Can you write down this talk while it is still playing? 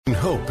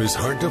Hope is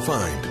hard to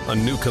find. A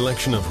new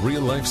collection of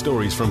real-life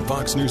stories from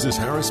Fox News'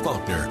 Harris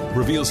Faulkner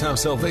reveals how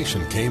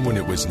salvation came when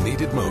it was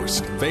needed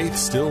most. Faith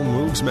still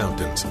moves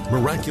mountains.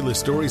 Miraculous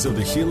stories of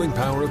the healing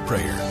power of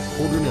prayer.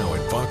 Order now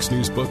at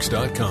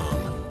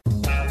foxnewsbooks.com.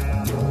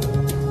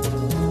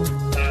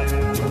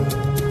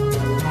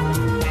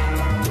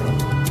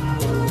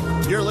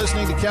 You're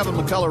listening to Kevin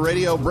McCullough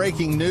Radio,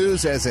 breaking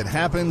news as it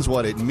happens,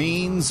 what it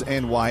means,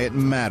 and why it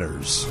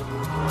matters.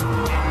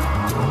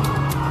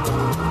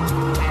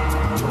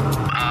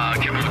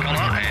 Kevin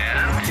McCullough,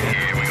 and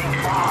here we go.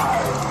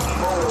 5,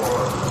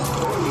 4,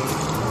 3,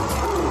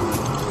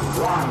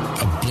 2,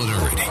 1.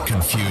 Obliterating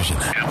confusion.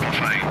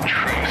 Amplifying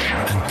truth.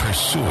 And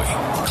pursuing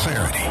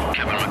clarity.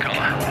 Kevin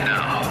McCullough,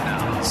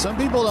 now. Some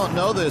people don't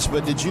know this,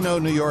 but did you know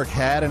New York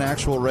had an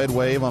actual red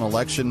wave on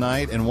election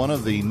night? And one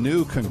of the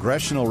new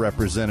congressional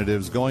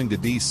representatives going to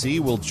D.C.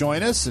 will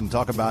join us and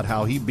talk about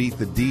how he beat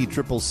the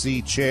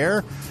DCCC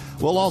chair.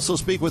 We'll also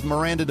speak with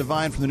Miranda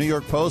Devine from the New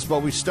York Post,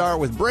 but we start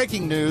with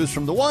breaking news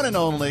from the one and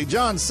only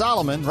John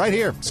Solomon right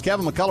here. It's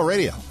Kevin McCullough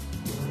Radio.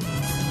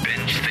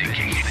 Binge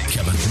thinking.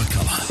 Kevin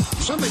McCullough.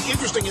 Something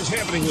interesting is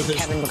happening with this.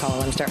 Kevin McCullough,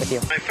 let me start with you.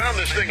 I found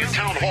this thing at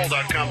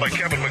townhall.com by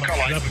Kevin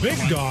McCullough. The big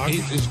dog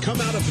has come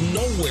out of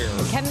nowhere.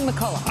 Kevin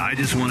McCullough. I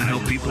just want to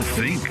help people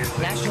think.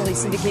 Nationally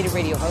syndicated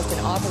radio host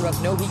and author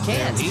of No He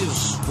Can't. He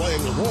is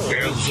playing the role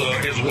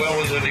as well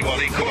as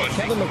anybody could.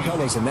 Kevin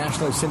McCullough is a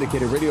nationally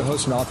syndicated radio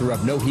host and author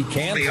of No He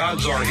Can't. The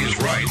odds are he's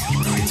right.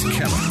 It's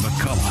Kevin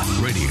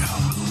McCullough Radio.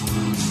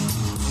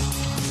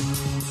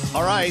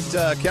 All right,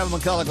 Kevin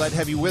McCullough, glad to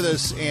have you with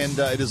us, and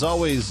it is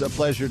always a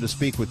pleasure to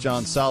speak with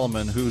John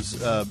Solomon,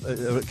 who's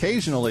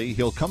occasionally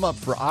he'll come up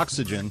for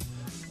oxygen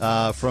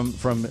from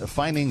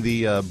finding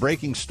the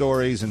breaking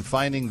stories and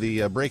finding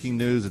the breaking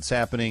news that's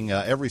happening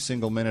every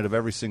single minute of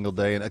every single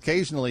day, and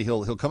occasionally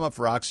he'll come up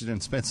for oxygen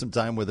and spend some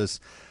time with us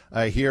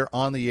here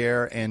on the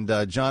air. And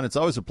John, it's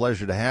always a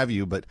pleasure to have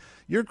you, but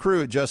your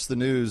crew at Just the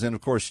News, and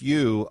of course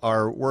you,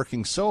 are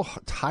working so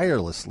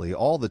tirelessly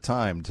all the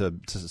time to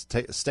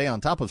stay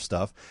on top of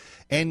stuff,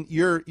 and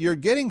you're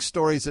getting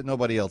stories that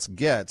nobody else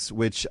gets,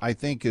 which I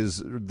think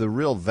is the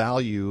real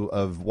value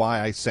of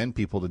why I send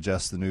people to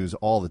Just the News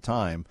all the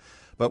time.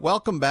 But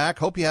welcome back.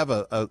 Hope you have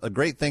a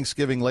great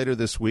Thanksgiving later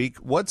this week.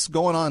 What's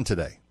going on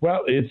today?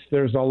 Well,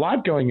 there's a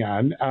lot going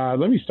on.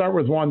 Let me start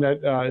with one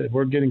that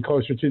we're getting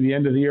closer to the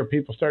end of the year.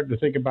 People starting to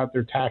think about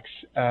their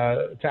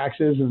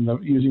taxes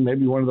and using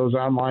maybe one of those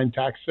online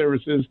tax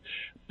services.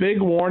 Big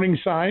warning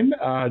sign.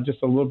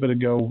 Just a little bit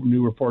ago,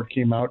 new report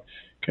came out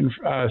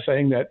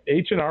saying that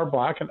H&R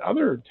Block and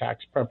other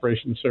tax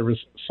preparation service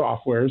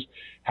softwares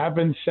have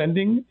been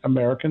sending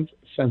Americans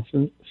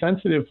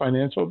sensitive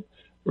financial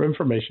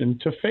information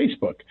to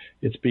Facebook.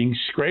 It's being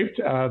scraped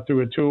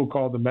through a tool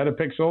called the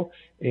Metapixel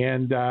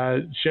and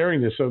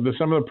sharing this. So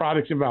some of the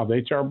products involved,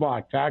 HR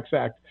Block,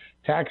 TaxAct,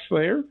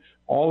 TaxSlayer,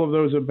 all of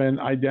those have been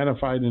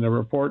identified in a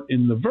report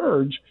in The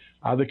Verge.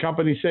 The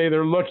companies say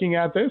they're looking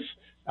at this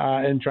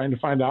and trying to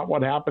find out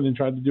what happened and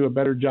trying to do a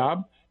better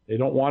job. They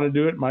don't want to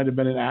do it. Might have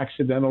been an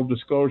accidental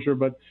disclosure,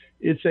 but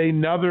it's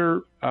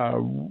another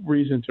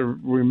reason to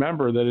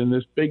remember that in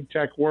this big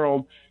tech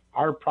world,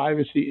 our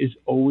privacy is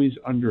always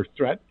under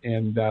threat,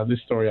 and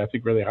this story, I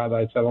think, really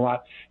highlights that a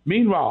lot.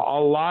 Meanwhile,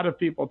 a lot of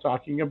people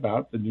talking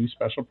about the new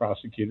special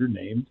prosecutor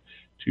named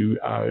to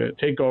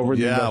take over.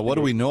 Yeah, what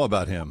do we know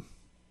about him?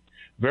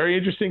 Very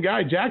interesting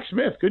guy, Jack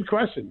Smith. Good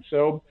question.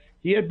 So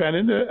he had been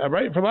in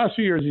for the last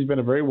few years, he's been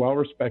a very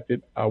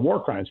well-respected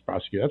war crimes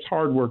prosecutor. That's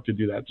hard work to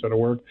do that sort of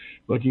work,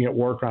 looking at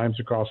war crimes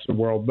across the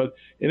world. But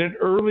in an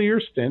earlier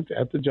stint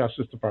at the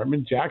Justice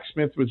Department, Jack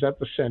Smith was at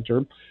the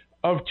center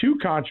of two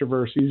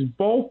controversies,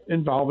 both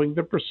involving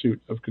the pursuit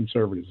of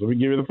conservatives. Let me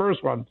give you the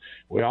first one.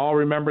 We all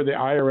remember the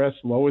IRS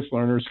Lois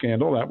Lerner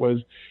scandal. That was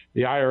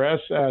the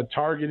IRS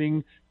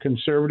targeting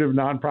conservative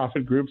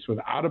nonprofit groups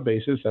without a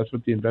basis. That's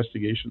what the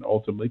investigation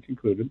ultimately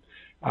concluded.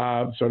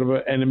 Sort of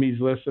an enemies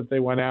list that they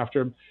went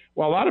after.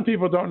 Well, a lot of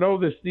people don't know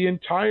this. The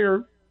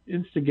entire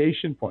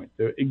instigation point,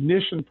 the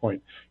ignition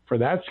point for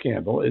that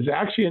scandal is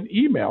actually an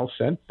email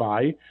sent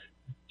by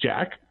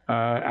Jack.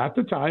 At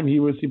the time, he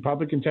was the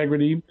public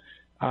integrity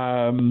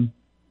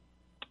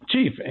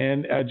chief,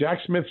 and Jack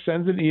Smith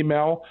sends an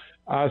email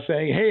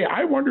saying, hey,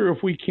 I wonder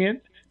if we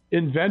can't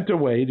invent a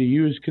way to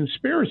use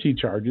conspiracy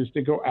charges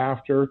to go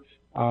after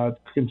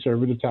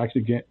conservative tax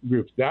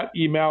groups. That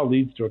email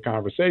leads to a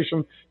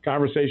conversation.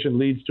 Conversation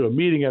leads to a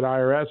meeting at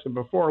IRS, and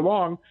before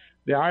long,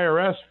 the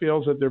IRS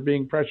feels that they're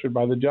being pressured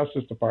by the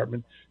Justice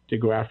Department to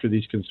go after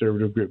these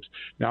conservative groups.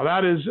 Now,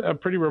 that is a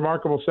pretty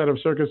remarkable set of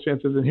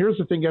circumstances, and here's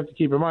the thing you have to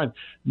keep in mind.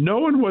 No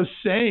one was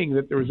saying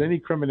that there was any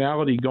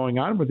criminality going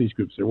on with these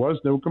groups. There was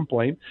no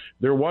complaint.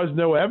 There was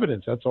no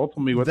evidence. That's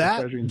ultimately what the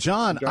Treasury...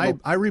 John,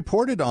 I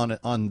reported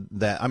on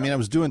that. I mean, I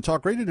was doing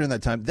talk radio during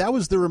that time. That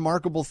was the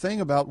remarkable thing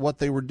about what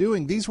they were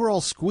doing. These were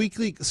all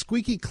squeaky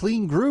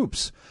clean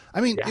groups. I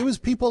mean, It was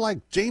people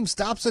like James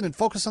Dobson and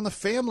Focus on the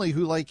Family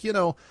who,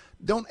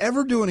 don't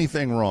ever do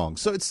anything wrong.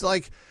 So it's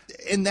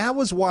and that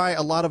was why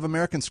a lot of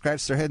Americans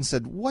scratched their head and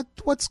said,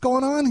 what's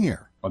going on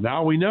here? Well,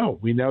 now we know.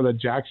 We know that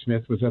Jack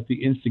Smith was at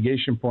the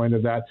instigation point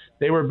of that.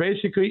 They were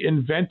basically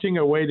inventing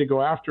a way to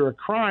go after a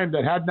crime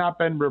that had not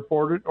been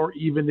reported or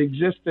even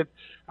existed,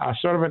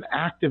 sort of an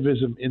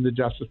activism in the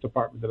Justice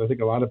Department that I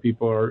think a lot of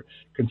people are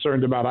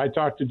concerned about. I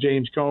talked to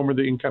James Comer,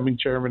 the incoming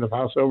chairman of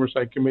House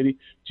Oversight Committee,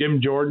 Jim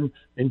Jordan,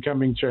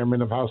 incoming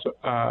chairman of House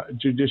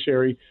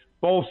Judiciary.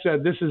 Both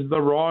said this is the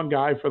wrong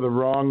guy for the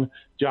wrong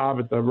job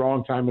at the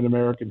wrong time in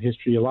American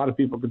history. A lot of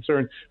people are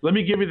concerned. Let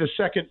me give you the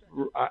second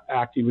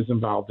act he was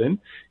involved in.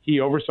 He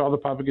oversaw the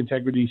public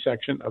integrity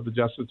section of the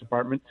Justice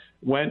Department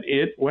when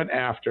it went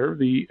after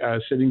the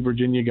sitting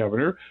Virginia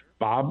governor,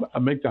 Bob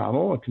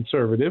McDonnell, a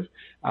conservative.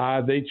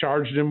 They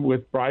charged him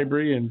with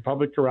bribery and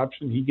public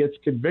corruption. He gets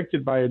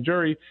convicted by a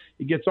jury.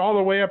 He gets all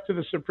the way up to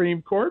the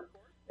Supreme Court,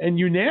 and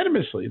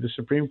unanimously the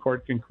Supreme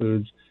Court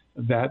concludes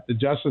that the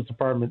Justice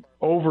Department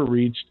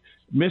overreached,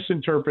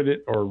 misinterpreted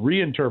or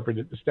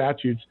reinterpreted the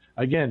statutes,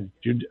 again,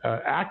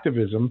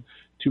 activism,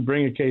 to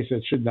bring a case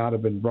that should not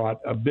have been brought.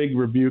 A big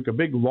rebuke, a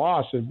big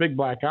loss, a big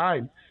black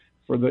eye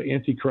for the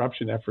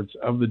anti-corruption efforts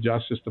of the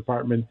Justice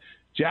Department.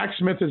 Jack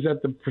Smith is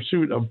at the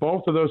pursuit of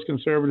both of those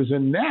conservatives,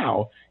 and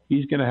now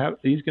he's going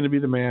to be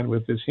the man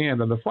with his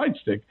hand on the flight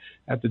stick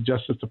at the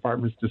Justice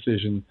Department's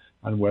decision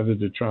on whether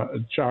to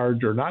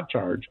charge or not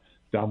charge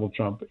Donald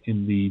Trump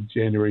in the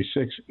January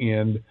 6th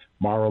and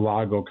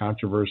Mar-a-Lago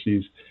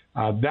controversies.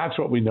 That's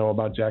what we know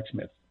about Jack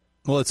Smith.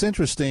 Well, it's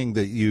interesting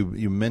that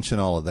you mention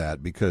all of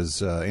that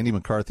because Andy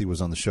McCarthy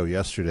was on the show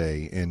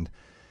yesterday, and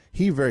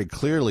he very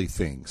clearly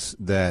thinks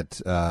that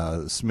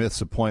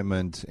Smith's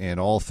appointment and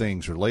all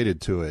things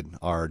related to it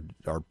are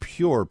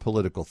pure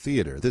political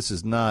theater. This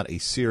is not a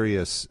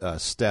serious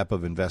step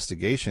of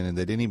investigation, and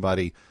that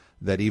anybody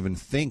that even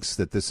thinks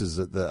that this is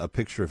a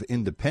picture of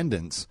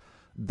independence,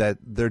 that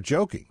they're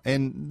joking.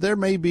 And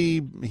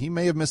he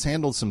may have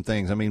mishandled some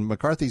things. I mean,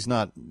 McCarthy's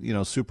not,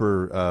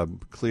 super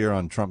clear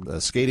on Trump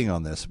skating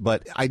on this,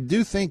 but I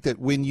do think that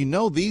when you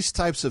know these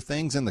types of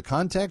things in the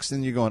context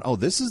and you're going, oh,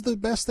 this is the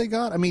best they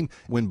got. I mean,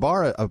 when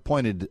Barr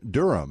appointed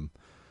Durham,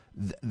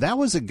 that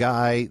was a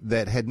guy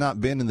that had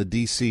not been in the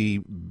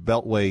D.C.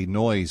 Beltway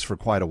noise for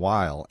quite a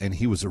while, and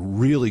he was a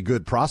really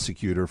good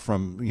prosecutor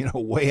from,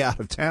 way out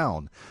of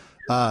town.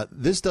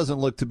 This doesn't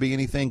look to be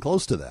anything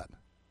close to that.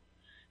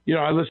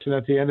 Listen,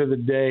 at the end of the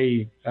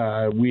day,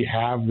 we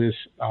have this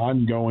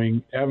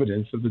ongoing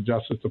evidence that the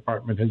Justice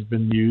Department has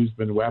been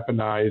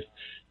weaponized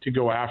to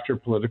go after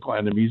political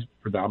enemies,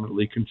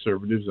 predominantly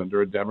conservatives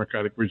under a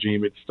Democratic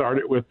regime. It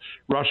started with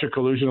Russia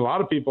collusion. A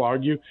lot of people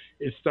argue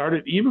it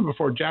started even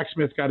before Jack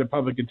Smith got in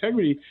public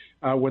integrity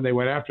when they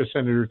went after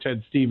Senator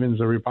Ted Stevens,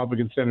 a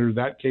Republican senator.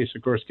 That case,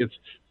 of course, gets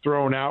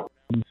thrown out.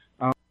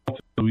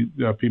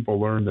 People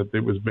learned that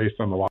it was based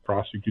on the law of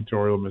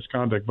prosecutorial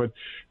misconduct. But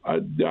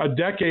a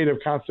decade of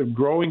constant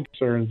growing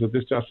concerns that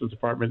this Justice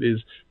Department is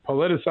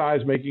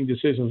politicized, making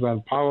decisions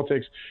on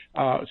politics,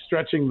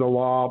 stretching the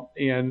law,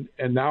 and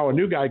now a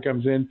new guy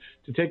comes in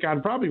to take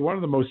on probably one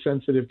of the most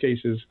sensitive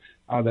cases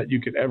that you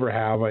could ever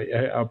have,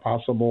 a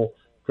possible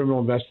criminal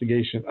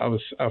investigation of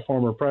a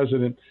former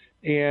president.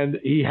 And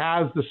he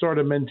has the sort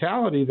of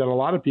mentality that a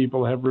lot of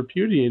people have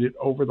repudiated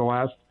over the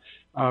last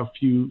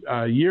few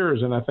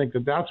years, and I think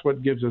that that's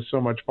what gives us so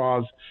much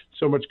pause,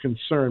 so much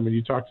concern. When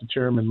you talk to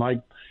Chairman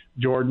Mike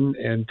Jordan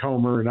and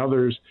Comer and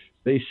others,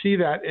 they see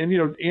that. And,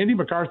 Andy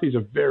McCarthy is a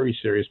very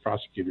serious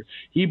prosecutor.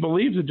 He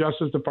believes the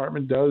Justice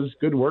Department does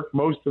good work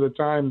most of the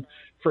time.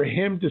 For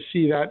him to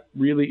see that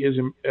really is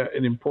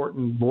an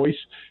important voice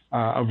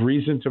of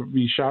reason to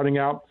be shouting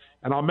out.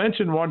 And I'll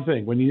mention one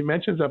thing. When he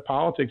mentions that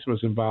politics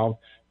was involved,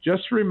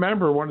 just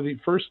remember one of the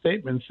first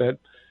statements that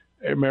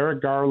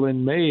Merrick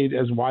Garland made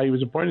as why he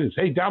was appointed is,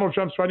 hey, Donald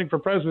Trump's running for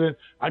president.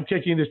 I'm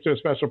kicking this to a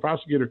special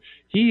prosecutor.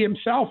 He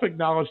himself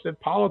acknowledged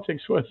that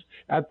politics was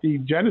at the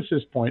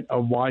genesis point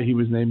of why he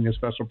was naming a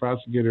special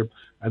prosecutor.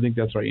 I think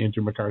that's why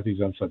Andrew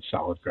McCarthy's on such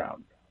solid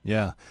ground.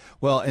 Yeah.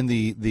 Well, and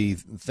the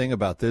thing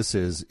about this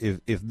is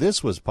if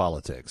this was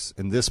politics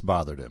and this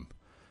bothered him,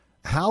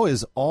 how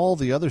is all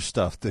the other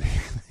stuff that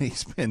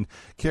he's been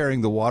carrying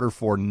the water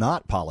for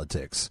not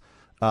politics?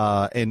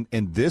 And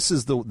this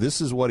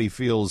is what he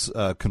feels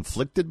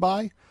conflicted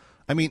by.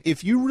 I mean,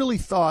 if you really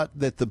thought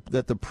that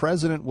the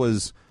president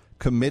was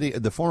committing,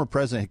 the former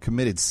president had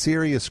committed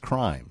serious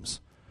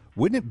crimes,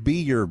 wouldn't it be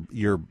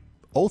your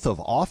oath of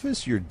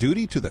office, your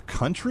duty to the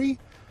country,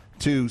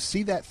 to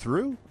see that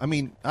through? I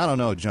mean, I don't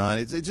know, John.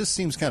 It just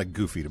seems kind of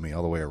goofy to me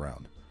all the way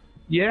around.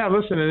 Yeah,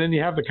 listen, and then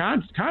you have the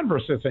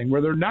converse thing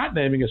where they're not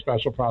naming a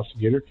special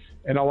prosecutor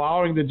and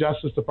allowing the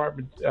Justice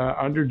Department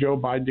under Joe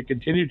Biden to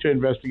continue to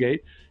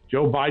investigate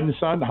Joe Biden's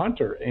son,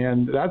 Hunter.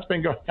 And that's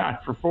been going on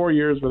for 4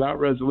 years without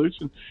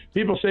resolution.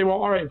 People say, well,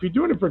 all right, if you're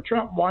doing it for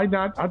Trump, why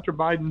not Hunter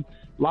Biden?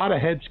 A lot of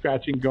head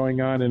scratching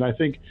going on. And I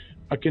think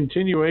a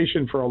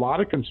continuation for a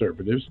lot of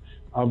conservatives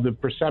of the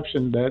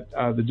perception that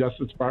the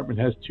Justice Department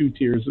has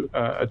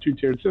a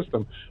two-tiered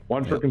system,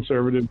 one for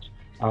conservatives,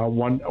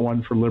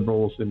 one for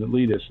liberals and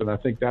elitists. And I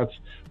think that's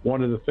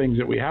one of the things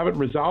that we haven't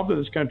resolved in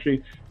this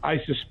country. I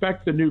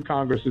suspect the new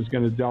Congress is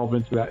going to delve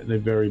into that in a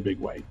very big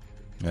way.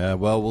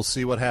 Well, we'll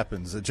see what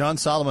happens. John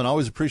Solomon,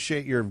 always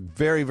appreciate your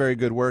very, very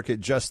good work at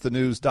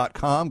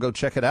justthenews.com. Go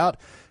check it out,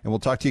 and we'll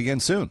talk to you again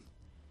soon.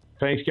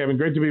 Thanks, Kevin.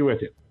 Great to be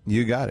with you.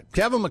 You got it.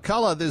 Kevin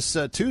McCullough, this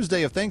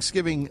Tuesday of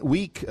Thanksgiving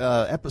week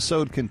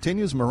episode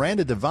continues.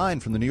 Miranda Devine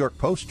from the New York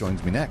Post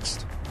joins me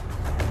next.